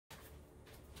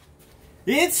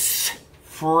It's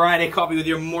Friday Coffee with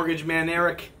your mortgage man,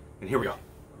 Eric, and here we go.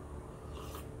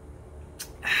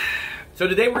 So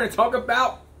today we're going to talk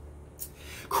about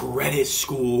credit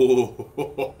scores.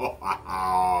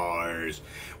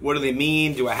 What do they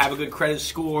mean? Do I have a good credit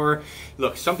score?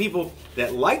 Look, some people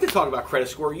that like to talk about credit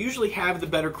score usually have the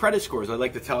better credit scores. I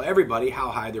like to tell everybody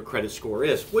how high their credit score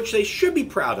is, which they should be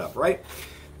proud of, right?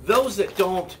 Those that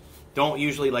don't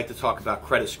usually like to talk about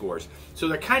credit scores. So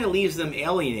that kind of leaves them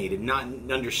alienated, not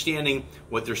understanding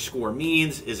what their score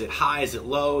means. Is it high? Is it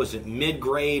low? Is it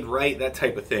mid-grade, right? That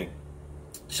type of thing.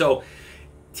 So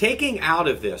taking out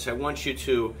of this, I want you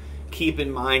to keep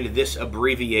in mind this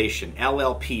abbreviation,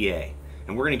 LLPA.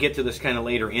 And we're going to get to this kind of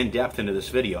later in depth into this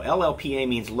video. LLPA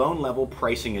means loan level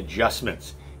pricing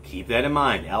adjustments. Keep that in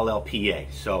mind,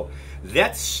 LLPA. So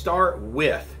let's start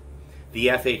with the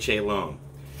FHA loan.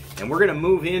 And we're going to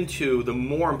move into the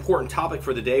more important topic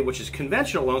for the day, which is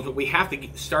conventional loans, but we have to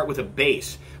start with a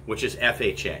base, which is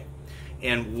FHA.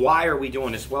 And why are we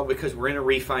doing this? Well, because we're in a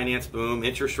refinance boom.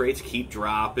 Interest rates keep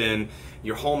dropping.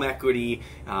 Your home equity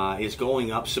is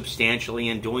going up substantially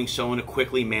and doing so in a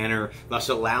quickly manner, thus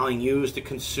allowing you as the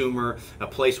consumer a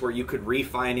place where you could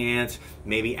refinance,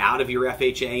 maybe out of your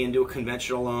FHA into a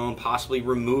conventional loan, possibly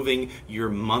removing your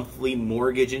monthly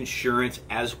mortgage insurance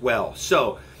as well.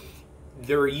 So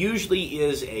there usually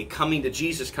is a coming to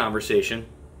Jesus conversation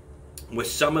with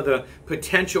some of the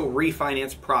potential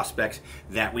refinance prospects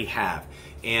that we have.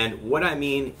 And what I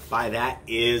mean by that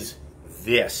is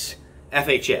this,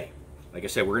 FHA. Like I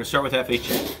said, we're going to start with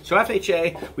FHA. So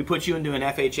FHA, we put you into an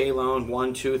FHA loan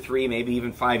 1, 2, 3, maybe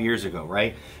even 5 years ago,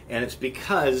 right? And it's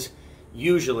because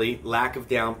usually lack of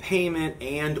down payment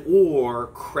and or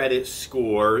credit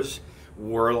scores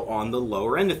were on the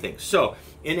lower end of things. So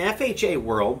in FHA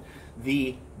world,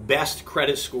 the best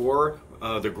credit score,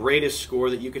 the greatest score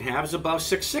that you can have is above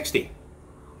 660.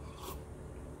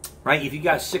 Right? If you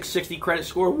got 660 credit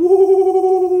score,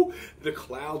 woo, the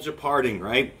clouds are parting,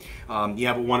 right? You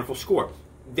have a wonderful score.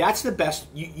 That's the best.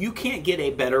 You can't get a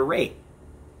better rate.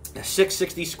 A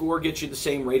 660 score gets you the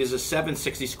same rate as a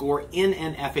 760 score in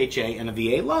an FHA and a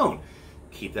VA loan.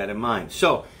 Keep that in mind.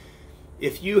 So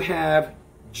if you have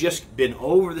just been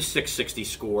over the 660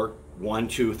 score 1,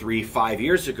 2, 3, 5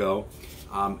 years ago,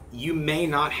 you may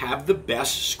not have the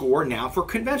best score now for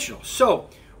conventional. So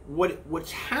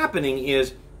what's happening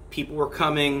is people are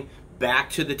coming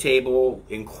back to the table,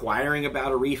 inquiring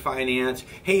about a refinance.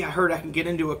 Hey, I heard I can get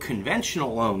into a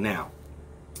conventional loan now,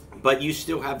 but you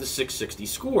still have the 660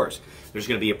 scores. There's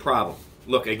going to be a problem.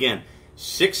 Look, again,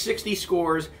 660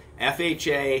 scores,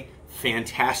 FHA,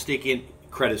 fantastic in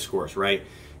credit scores, right?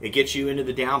 It gets you into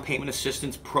the down payment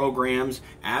assistance programs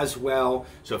as well.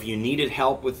 So if you needed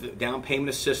help with the down payment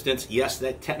assistance, yes,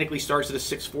 that technically starts at a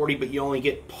 640, but you only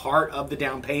get part of the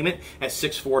down payment at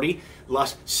 640.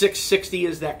 Plus 660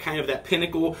 is that kind of that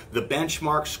pinnacle, the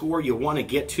benchmark score you want to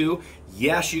get to.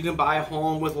 Yes, you can buy a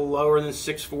home with lower than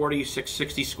 640,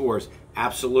 660 scores.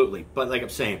 Absolutely. But like I'm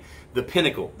saying, the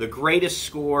pinnacle, the greatest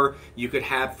score you could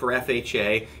have for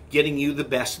FHA, getting you the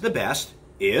best of the best,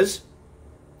 is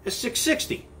a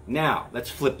 660. Now, let's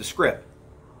flip the script.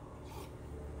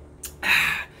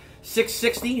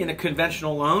 660 in a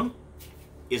conventional loan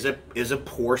is a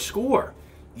poor score.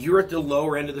 You're at the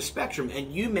lower end of the spectrum,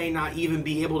 and you may not even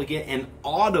be able to get an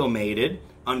automated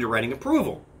underwriting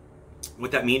approval. What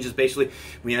that means is basically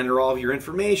we enter all of your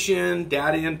information,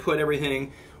 data input,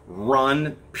 everything,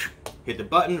 run, hit the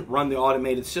button, run the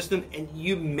automated system, and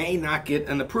you may not get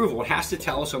an approval. It has to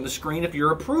tell us on the screen if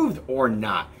you're approved or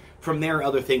not. From there,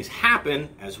 other things happen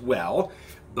as well,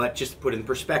 but just to put it in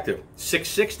perspective,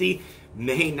 660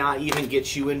 may not even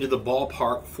get you into the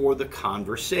ballpark for the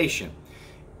conversation.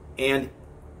 And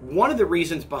one of the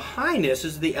reasons behind this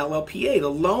is the LLPA, the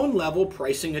loan level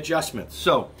pricing adjustment.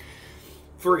 So,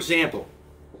 for example,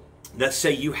 let's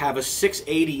say you have a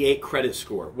 688 credit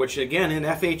score, which again in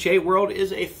FHA world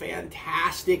is a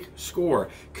fantastic score.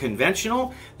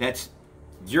 Conventional,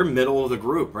 you're middle of the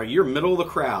group, right? You're middle of the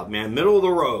crowd, man, middle of the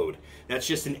road. That's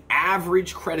just an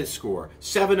average credit score.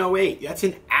 708, that's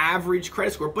an average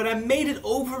credit score. But I made it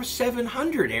over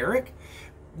 700, Eric.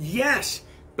 Yes,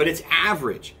 but it's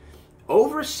average.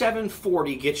 Over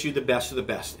 740 gets you the best of the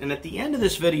best. And at the end of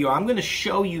this video, I'm going to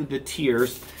show you the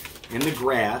tiers and the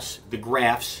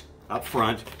graphs up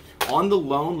front on the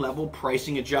loan level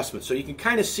pricing adjustment. So you can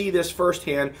kind of see this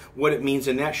firsthand, what it means,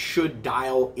 and that should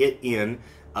dial it in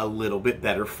a little bit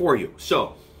better for you.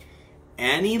 So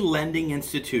any lending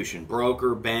institution,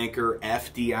 broker, banker,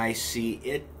 FDIC,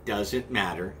 it doesn't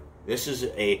matter. This is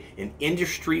an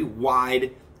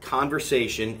industry-wide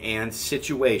conversation and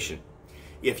situation.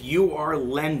 if you are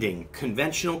lending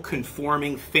conventional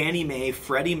conforming Fannie Mae,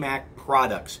 Freddie Mac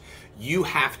products, you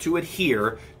have to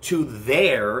adhere to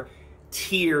their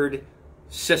tiered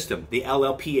system, the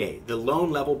LLPA, the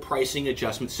loan level pricing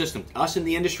adjustment system. Us in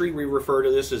the industry, we refer to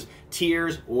this as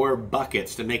tiers or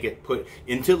buckets to make it put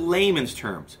into layman's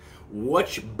terms.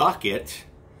 Which bucket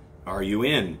are you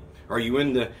in? Are you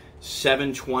in the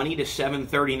 720 to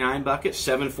 739 bucket,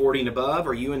 740 and above?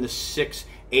 Are you in the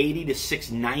 680 to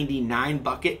 699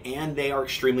 bucket? And they are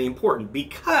extremely important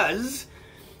because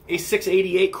a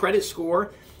 688 credit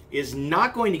score is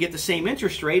not going to get the same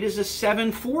interest rate as a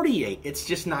 748. It's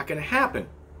just not going to happen.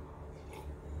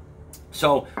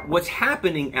 So what's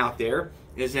happening out there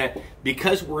is that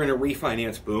because we're in a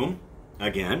refinance boom,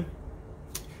 again,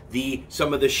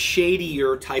 some of the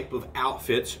shadier type of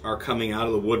outfits are coming out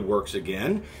of the woodworks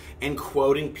again and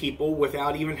quoting people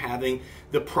without even having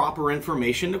the proper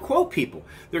information to quote people.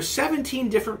 There's 17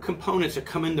 different components that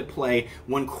come into play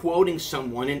when quoting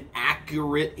someone an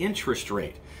accurate interest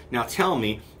rate. Now tell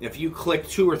me, if you click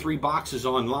 2 or 3 boxes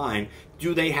online,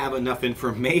 do they have enough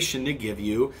information to give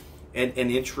you an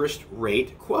interest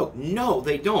rate quote? No,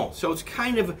 they don't. So it's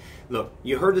kind of, look,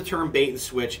 you heard the term bait and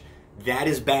switch. That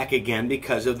is back again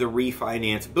because of the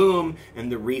refinance boom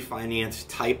and the refinance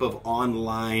type of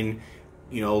online,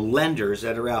 lenders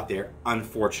that are out there,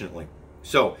 unfortunately.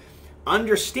 So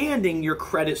understanding your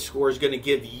credit score is going to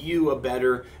give you a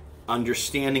better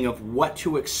understanding of what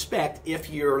to expect if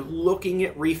you're looking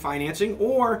at refinancing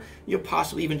or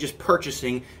possibly even just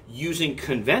purchasing using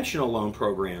conventional loan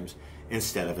programs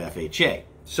instead of FHA.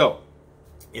 So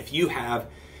if you have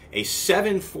a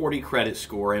 740 credit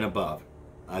score and above,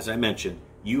 as I mentioned,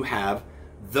 you have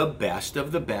the best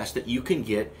of the best that you can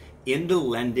get in the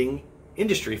lending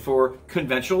industry for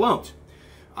conventional loans.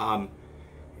 And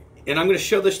I'm going to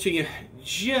show this to you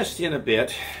just in a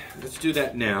bit. Let's do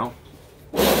that now.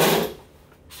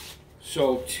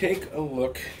 So take a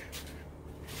look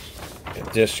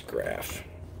at this graph.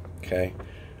 Okay,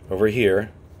 over here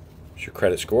is your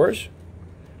credit scores.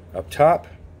 Up top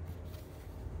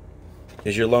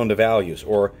is your loan to values,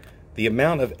 or the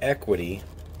amount of equity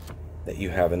that you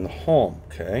have in the home.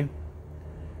 Okay,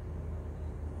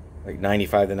 like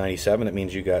 95 to 97, that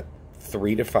means you got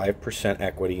 3 to 5%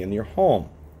 equity in your home.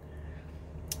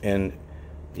 And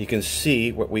you can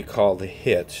see what we call the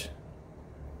hits,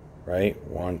 right?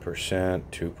 1%,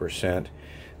 2%.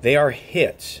 They are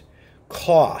hits.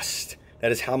 Cost.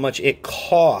 That is how much it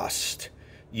costs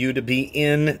you to be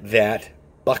in that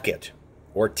bucket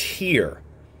or tier,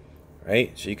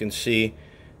 right? So you can see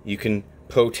you can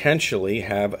potentially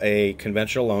have a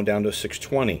conventional loan down to a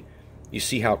 620. You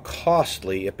see how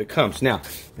costly it becomes. Now,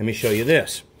 let me show you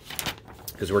this,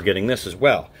 because we're getting this as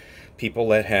well. People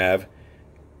that have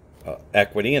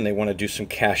equity and they want to do some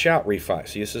cash out refi.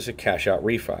 See, this is a cash out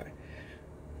refi.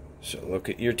 So look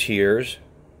at your tiers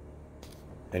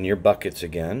and your buckets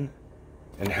again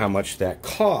and how much that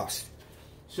costs.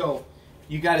 So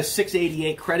you got a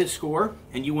 688 credit score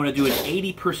and you want to do an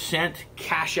 80%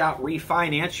 cash out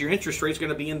refinance, your interest rate's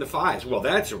going to be in the 5s. Well,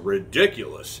 that's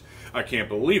ridiculous. I can't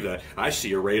believe that. I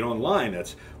see a rate online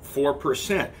that's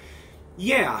 4%.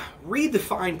 Yeah, read the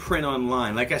fine print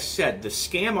online. Like I said, the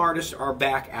scam artists are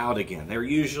back out again. They're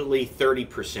usually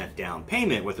 30% down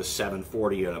payment with a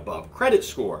 740 and above credit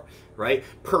score, right?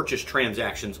 Purchase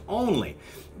transactions only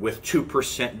with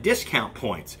 2% discount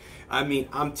points. I mean,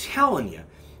 I'm telling you,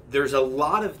 there's a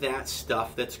lot of that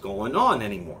stuff that's going on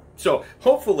anymore. So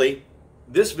hopefully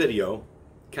this video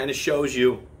kind of shows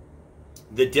you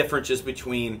the differences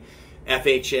between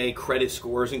FHA credit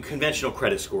scores and conventional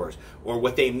credit scores, or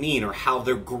what they mean, or how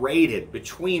they're graded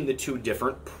between the two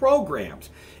different programs,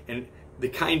 and the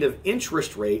kind of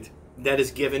interest rate that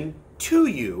is given to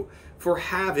you for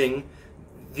having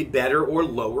the better or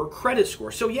lower credit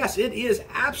score. So yes, it is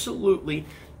absolutely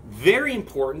very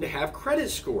important to have credit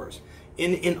scores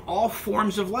in all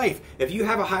forms of life. If you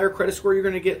have a higher credit score, you're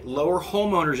going to get lower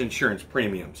homeowners insurance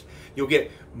premiums. You'll get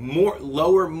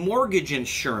lower mortgage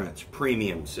insurance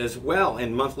premiums as well,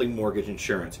 and monthly mortgage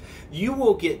insurance. You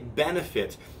will get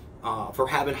benefits for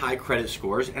having high credit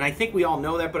scores, and I think we all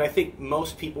know that, but I think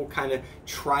most people kind of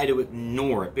try to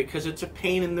ignore it because it's a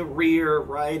pain in the rear,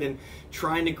 right? And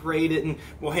trying to grade it, and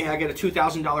well, hey, I got a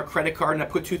 $2,000 credit card and I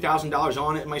put $2,000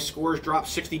 on it and my scores dropped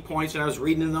 60 points and I was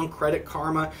reading it on Credit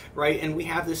Karma, right? And we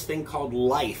have this thing called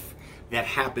life that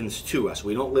happens to us.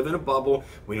 We don't live in a bubble.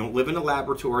 We don't live in a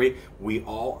laboratory. We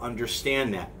all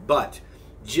understand that. But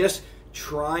just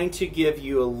trying to give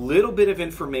you a little bit of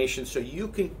information so you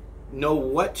can know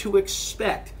what to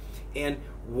expect and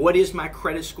what is my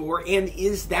credit score and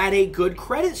is that a good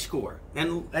credit score.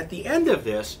 And at the end of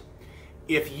this,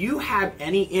 if you have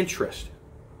any interest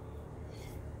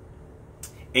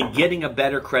in getting a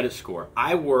better credit score,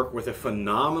 I work with a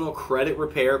phenomenal credit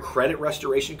repair, credit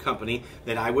restoration company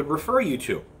that I would refer you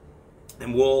to,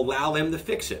 and we'll allow them to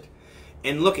fix it.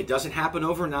 And look, it doesn't happen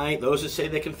overnight. Those that say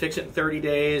they can fix it in 30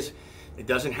 days, it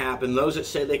doesn't happen. Those that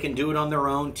say they can do it on their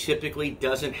own typically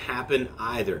doesn't happen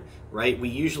either, right? We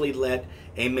usually let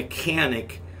a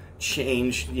mechanic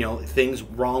change, things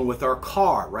wrong with our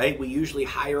car, right? We usually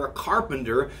hire a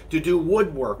carpenter to do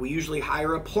woodwork. We usually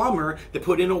hire a plumber to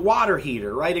put in a water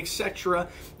heater, right? Etc.,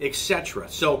 etc.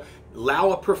 So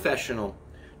allow a professional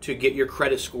to get your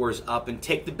credit scores up and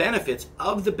take the benefits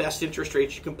of the best interest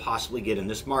rates you can possibly get in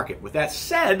this market. With that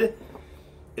said,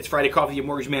 it's Friday Coffee with your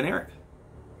mortgage man, Eric.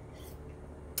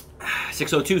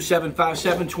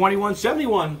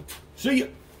 602-757-2171. See ya.